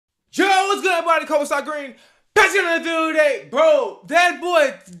what's good, everybody? CobraStarGreen. Passing on the field today. Bro, that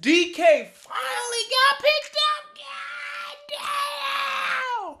boy DK finally got picked up. God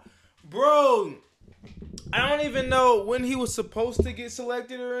damn. Bro, I don't even know when he was supposed to get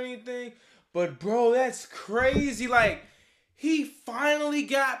selected or anything. But, bro, that's crazy. Like, he finally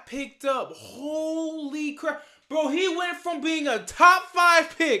got picked up. Holy crap. Bro, he went from being a top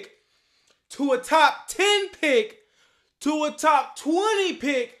 5 pick to a top 10 pick to a top 20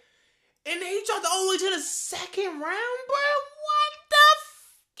 pick. And then he dropped all the way to the second round, bro. What the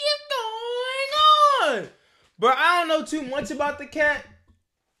f is going on? Bro, I don't know too much about the cat.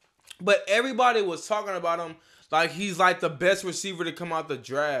 But everybody was talking about him like he's like the best receiver to come out the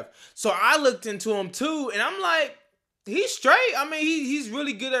draft. So I looked into him too, and I'm like, he's straight. I mean, he's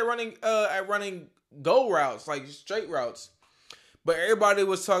really good at running go routes, like straight routes. But everybody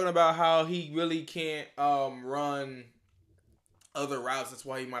was talking about how he really can't run other routes. That's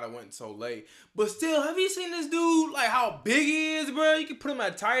why he might have went so late. But still, have you seen this dude? Like how big he is, bro? You can put him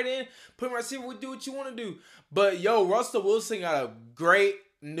at tight end, put him at receiver, do what you want to do. But yo, Russell Wilson got a great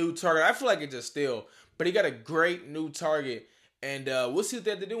new target. I feel like it's a steal, but he got a great new target. And we'll see what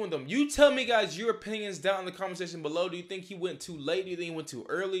they have to do with them. You tell me, guys, your opinions down in the comment section below. Do you think he went too late? Do you think he went too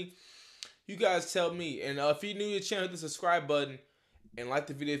early? You guys tell me. And if you're new to the channel, hit the subscribe button and like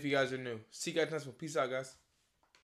the video if you guys are new. See you guys next one. Peace out, guys.